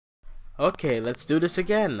Okay, let's do this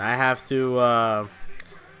again. I have to,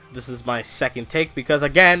 this is my second take because,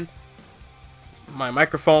 again, my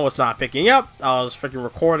microphone was not picking up. I was freaking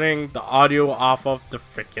recording the audio off of the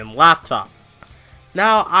freaking laptop.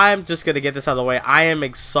 Now, I'm just gonna get this out of the way. I am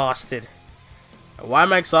exhausted. Why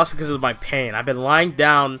am I exhausted? Because of my pain. I've been lying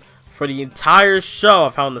down for the entire show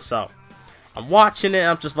of Hell in a Cell. I'm watching it,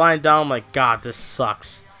 I'm just lying down, I'm like, God, this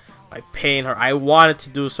sucks. My pain hurt. I wanted to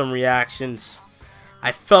do some reactions.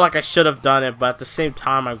 I felt like I should have done it, but at the same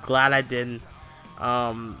time, I'm glad I didn't.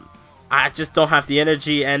 I just don't have the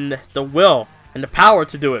energy and the will and the power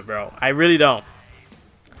to do it, bro. I really don't.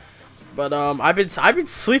 But I've been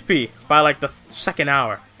sleepy by like the second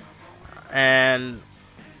hour. And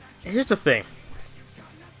here's the thing.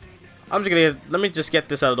 Let me just get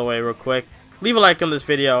this out of the way real quick. Leave a like on this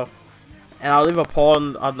video, and I'll leave a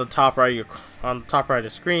poll on the top right of the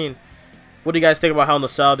screen. What do you guys think about Hell in a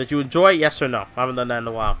Cell? Did you enjoy it? Yes or no? I haven't done that in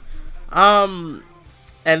a while.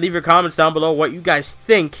 And leave your comments down below what you guys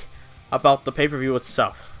think about the pay-per-view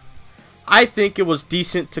itself. I think it was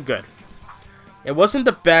decent to good. It wasn't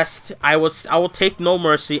the best. I will take No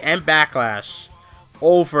Mercy and Backlash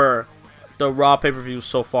over the Raw pay-per-view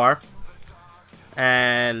so far.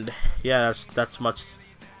 And yeah, that's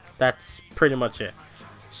pretty much it.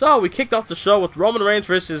 So we kicked off the show with Roman Reigns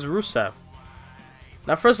versus Rusev.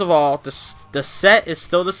 Now, first of all, the set is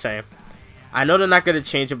still the same. I know they're not gonna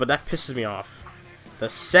change it, but that pisses me off. The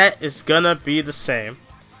set is gonna be the same.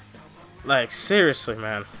 Like, seriously,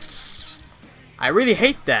 man. I really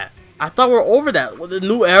hate that. I thought we're over that. What, the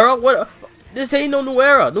new era? What? This ain't no new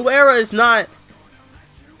era. New era is not.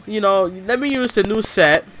 You know, let me use the new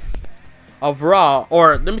set of Raw,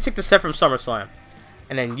 or let me take the set from SummerSlam,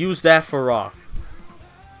 and then use that for Raw.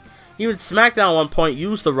 Even SmackDown at one point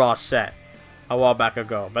used the Raw set a while back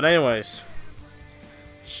ago. But anyways,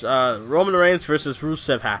 Roman Reigns versus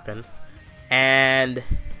Rusev happened, and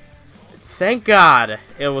thank God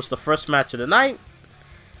it was the first match of the night,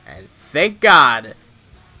 and thank God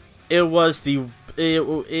it was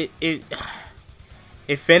it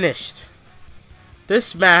finished.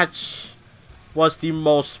 This match was the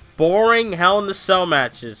most boring Hell in a Cell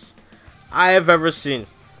matches I have ever seen.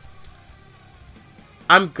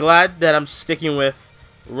 I'm glad that I'm sticking with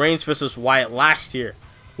Reigns versus Wyatt last year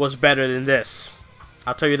was better than this.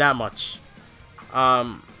 I'll tell you that much.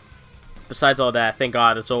 Besides all that, thank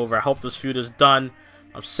God it's over. I hope this feud is done.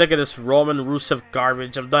 I'm sick of this Roman Rusev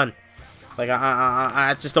garbage. I'm done. Like,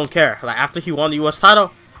 I just don't care. Like, after he won the US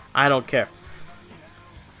title, I don't care.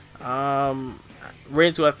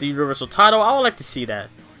 Reigns will have the Universal title. I would like to see that.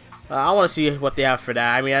 I want to see what they have for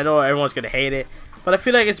that. I mean, I know everyone's going to hate it, but I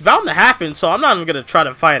feel like it's bound to happen, so I'm not even going to try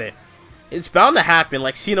to fight it. It's bound to happen,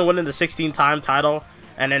 like Cena winning the 16-time title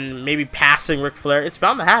and then maybe passing Ric Flair. It's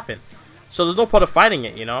bound to happen. So there's no point of fighting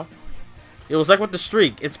it, you know? It was like with the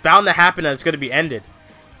streak. It's bound to happen and it's going to be ended.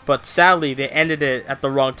 But sadly, they ended it at the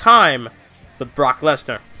wrong time with Brock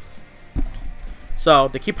Lesnar. So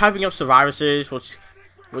they keep hyping up Survivor Series, which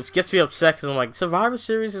gets me upset because I'm like, Survivor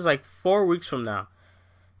Series is like 4 weeks from now.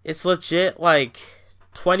 It's legit like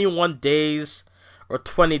 21 days or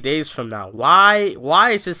 20 days from now. Why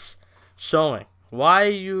is this showing? Why are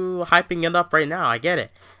you hyping it up right now? I get it.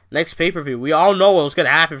 Next pay-per-view. We all know what was going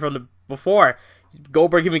to happen from before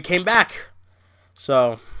Goldberg even came back.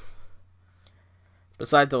 So,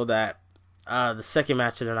 besides all that, the second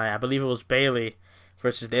match of the night, I believe it was Bayley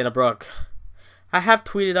versus Dana Brooke. I have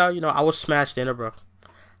tweeted out, you know, I would smash Dana Brooke.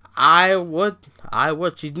 I would.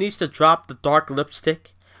 She needs to drop the dark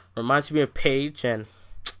lipstick. Reminds me of Paige, and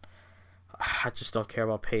I just don't care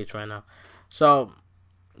about Paige right now. So,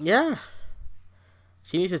 yeah.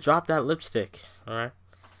 She needs to drop that lipstick, alright?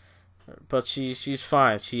 But she's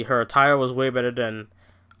fine. Her attire was way better than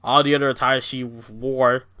all the other attires she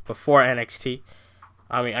wore before NXT.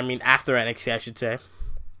 I mean after NXT, I should say.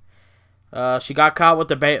 She got caught with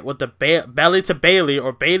the belly to Bayley,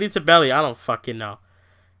 or Bayley to belly, I don't fucking know.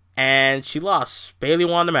 And she lost. Bayley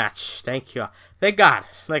won the match. Thank you. Thank God.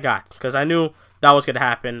 Thank God. Because I knew that was going to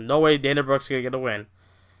happen. No way Dana Brooke's going to get a win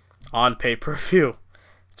on pay-per-view.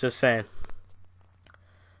 Just saying.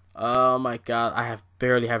 Oh my God. I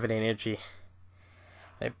barely have any energy.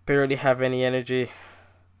 I barely have any energy.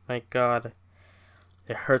 My God.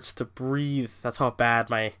 It hurts to breathe. That's how bad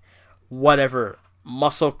my whatever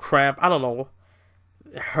muscle cramp. I don't know.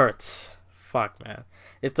 It hurts. Fuck, man.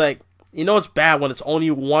 It's like, you know it's bad when it's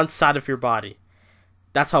only one side of your body.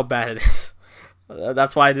 That's how bad it is.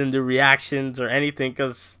 That's why I didn't do reactions or anything,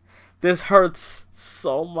 because this hurts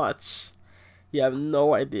so much. You have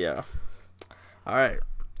no idea. Alright.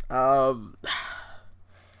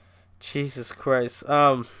 Jesus Christ.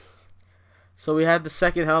 So we had the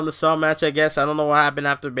second Hell in the Cell match, I guess. I don't know what happened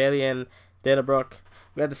after Bayley and Dana Brooke.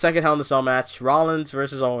 We had the second Hell in the Cell match. Rollins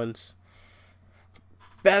versus Owens.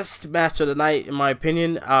 Best match of the night, in my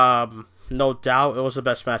opinion. No doubt, it was the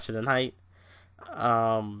best match of the night.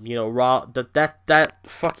 You know, that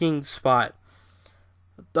fucking spot.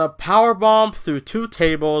 The powerbomb through 2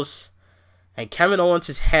 tables, and Kevin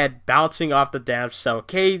Owens' head bouncing off the damn cell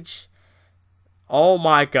cage. Oh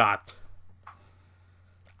my god.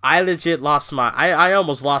 I legit lost my... I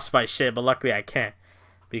almost lost my shit, but luckily I can't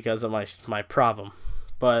because of my problem.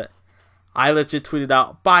 But I legit tweeted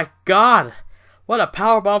out, by God, what a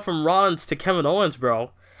powerbomb from Rollins to Kevin Owens, bro.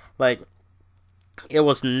 Like, it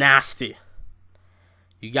was nasty.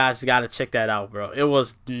 You guys gotta check that out, bro. It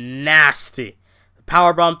was nasty.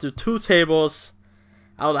 Powerbomb through 2 tables.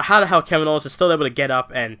 I don't know how the hell Kevin Owens is still able to get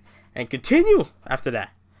up and continue after that.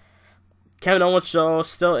 Kevin Owens show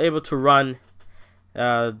still able to run. We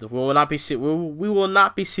will not be seeing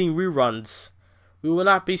reruns. We will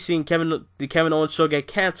not be seeing the Kevin Owens show get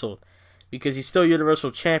canceled because he's still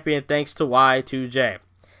Universal Champion thanks to Y2J.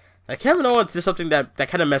 Now Kevin Owens did something that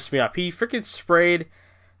kind of messed me up. He freaking sprayed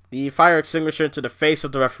the fire extinguisher into the face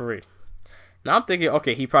of the referee. Now I'm thinking,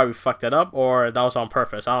 okay, he probably fucked that up or that was on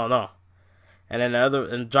purpose. I don't know. And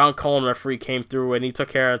then John Coleman referee came through and he took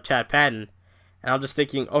care of Chad Patton. And I'm just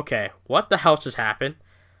thinking, okay, what the hell just happened?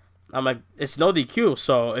 I'm like, it's no DQ,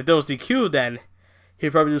 so if there was DQ, then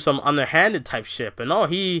he'd probably do some underhanded type shit. But no,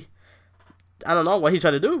 I don't know what he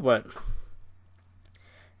tried to do, but...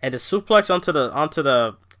 And the suplex onto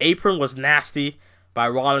the apron was nasty by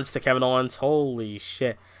Rollins to Kevin Owens. Holy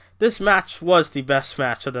shit. This match was the best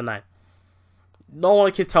match of the night. No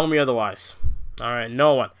one can tell me otherwise. Alright,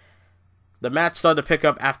 no one. The match started to pick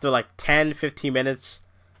up after like 10-15 minutes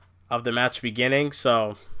of the match beginning,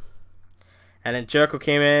 so... And then Jericho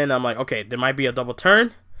came in. I'm like, okay, there might be a double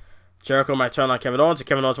turn. Jericho might turn on Kevin Owens, or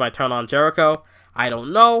Kevin Owens might turn on Jericho. I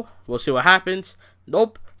don't know. We'll see what happens.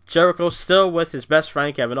 Nope. Jericho's still with his best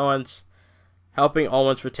friend, Kevin Owens, helping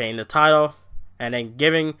Owens retain the title, and then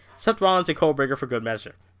giving Seth Rollins a code breaker for good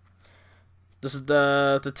measure. This is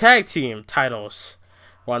the tag team titles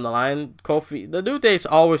were on the line. Kofi, the New Day's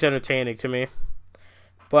always entertaining to me,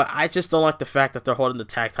 but I just don't like the fact that they're holding the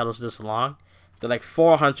tag titles this long. They're like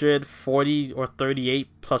 440 or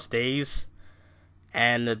 38 plus days.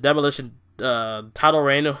 And the Demolition title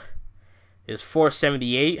reign is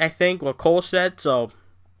 478, I think, what Cole said. So,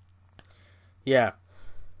 yeah.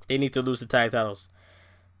 They need to lose the tag titles.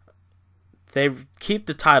 They keep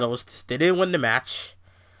the titles. They didn't win the match.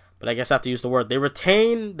 But I guess I have to use the word. They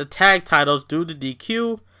retain the tag titles due to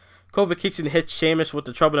DQ. Kofi Kingston hits Sheamus with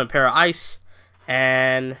the Trouble in a Pair of Ice.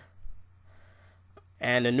 And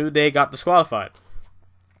the New Day got disqualified.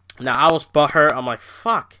 Now, I was butthurt. I'm like,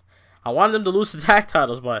 fuck. I wanted them to lose the tag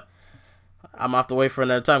titles, but I'm going to have to wait for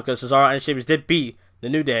another time because Cesaro and Sheamus did beat the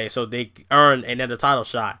New Day, so they earned another title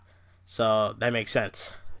shot. So, that makes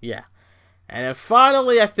sense. Yeah. And then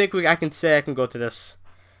finally, I think I can go to this.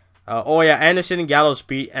 Oh, yeah, Anderson and Gallows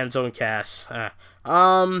beat Enzo and Cass.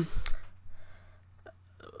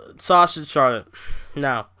 Sasha and Charlotte.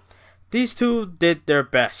 Now, these two did their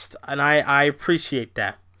best, and I appreciate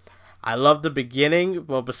that. I love the beginning,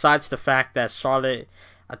 well, besides the fact that Charlotte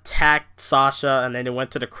attacked Sasha and then it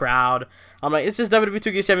went to the crowd. I'm like, is this WWE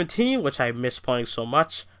 2K17, which I miss playing so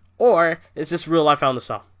much, or is this real life Hell in a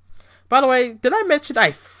Cell? By the way, did I mention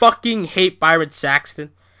I fucking hate Byron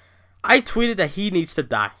Saxton? I tweeted that he needs to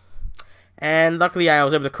die. And luckily I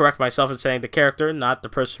was able to correct myself in saying the character, not the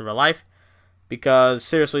person in real life. Because,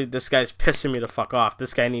 seriously, this guy's pissing me the fuck off.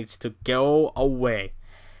 This guy needs to go away.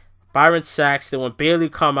 Byron Saxton, when Bayley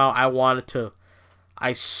come out,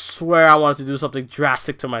 I swear I wanted to do something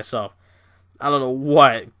drastic to myself. I don't know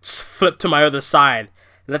what. Flip to my other side.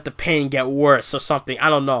 Let the pain get worse or something. I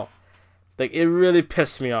don't know. Like, it really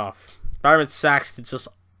pissed me off. Byron Saxton's just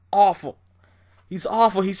awful. He's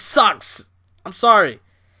awful. He sucks. I'm sorry.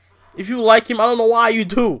 If you like him, I don't know why you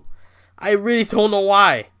do. I really don't know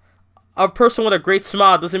why. A person with a great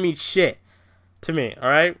smile doesn't mean shit to me,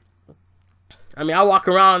 alright? I mean, I walk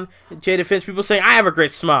around in Jada Finch, people saying I have a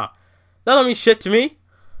great smile. That don't mean shit to me.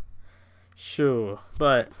 Sure,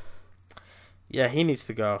 but yeah, he needs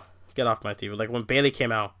to go. Get off my TV. Like when Bayley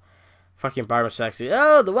came out, fucking Byron Saxton,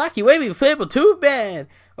 oh, the wacky wavy inflatable tube band.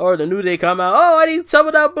 Or the New Day come out, oh, I need some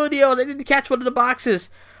of that booty. Oh, they need to catch one of the boxes.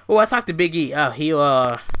 Oh, I talked to Big E. Oh,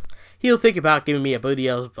 he'll think about giving me a booty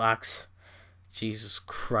box. Jesus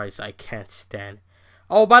Christ, I can't stand.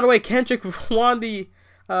 Oh, by the way, Kendrick won the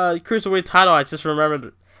Cruiserweight title. I just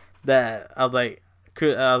remembered that. I was like,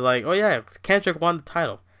 oh yeah, Kendrick won the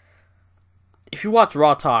title. If you watch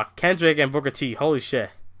Raw Talk, Kendrick and Booker T, holy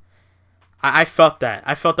shit. I felt that.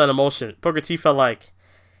 I felt that emotion. Booker T felt like,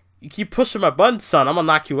 you keep pushing my buttons, son. I'm gonna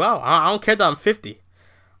knock you out. I don't care that I'm 50.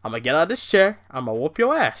 I'm gonna get out of this chair. I'm gonna whoop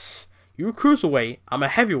your ass. You a cruiserweight. I'm a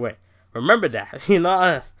heavyweight. Remember that. You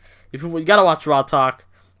know, if you gotta watch Raw Talk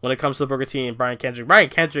when it comes to Booker T and Brian Kendrick. Brian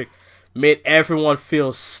Kendrick made everyone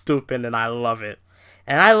feel stupid, and I love it.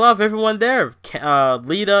 And I love everyone there.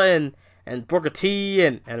 Lita and Booker T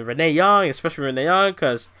and Renee Young, especially Renee Young,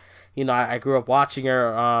 because, you know, I grew up watching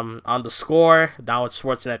her on The Score, down with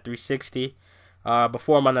Sportsnet 360.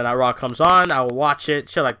 Before Monday Night Raw comes on, I will watch it,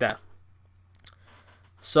 shit like that.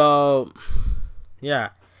 So, yeah,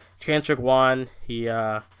 Kendrick won. He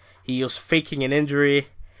was faking an injury,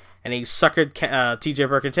 and he suckered TJ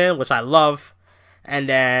Perkins, which I love. And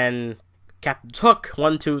then Captain's Hook,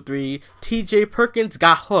 1, 2, 3. TJ Perkins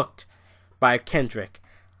got hooked by Kendrick.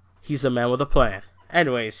 He's a man with a plan.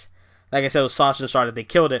 Anyways, like I said, with Sasha and Charlotte, they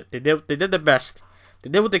killed it. They did their best.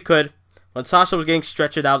 They did what they could. When Sasha was getting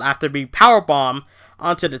stretched out after being powerbombed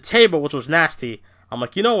onto the table, which was nasty, I'm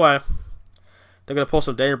like, you know what? They're going to pull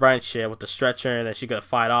some Daniel Bryan shit with the stretcher, and then she's going to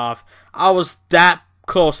fight off. I was that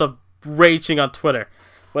close of raging on Twitter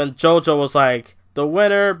when JoJo was like, the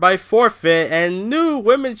winner by forfeit and new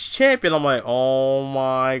women's champion. I'm like, oh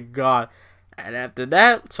my god. And after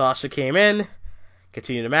that, Sasha came in,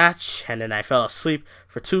 continued the match, and then I fell asleep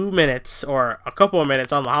for 2 minutes, or a couple of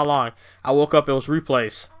minutes, I don't know how long. I woke up, it was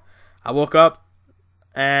replays. I woke up,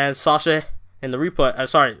 and Sasha in the replay,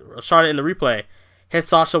 Charlotte in the replay, hit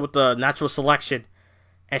Sasha with the natural selection,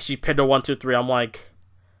 and she pinned her 1, 2, 3. I'm like,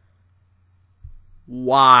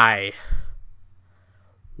 why?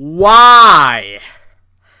 Why?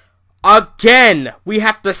 Again, we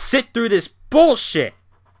have to sit through this bullshit.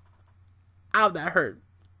 Ow, that hurt.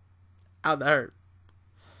 Ow, that hurt.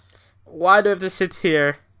 Why do I have to sit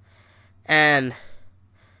here and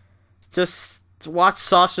just watch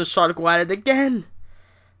Sasha and Charlotte go at it again?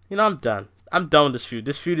 You know, I'm done. I'm done with this feud.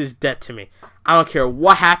 This feud is dead to me. I don't care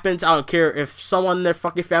what happens. I don't care if someone in their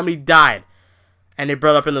fucking family died and they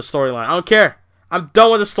brought up in the storyline. I don't care. I'm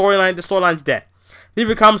done with the storyline. The storyline's dead. Leave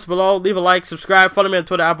your comments below. Leave a like. Subscribe. Follow me on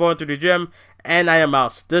Twitter at Boy123Jim. And I am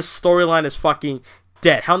out. This storyline is fucking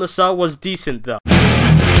dead. Hell in a Cell was decent though.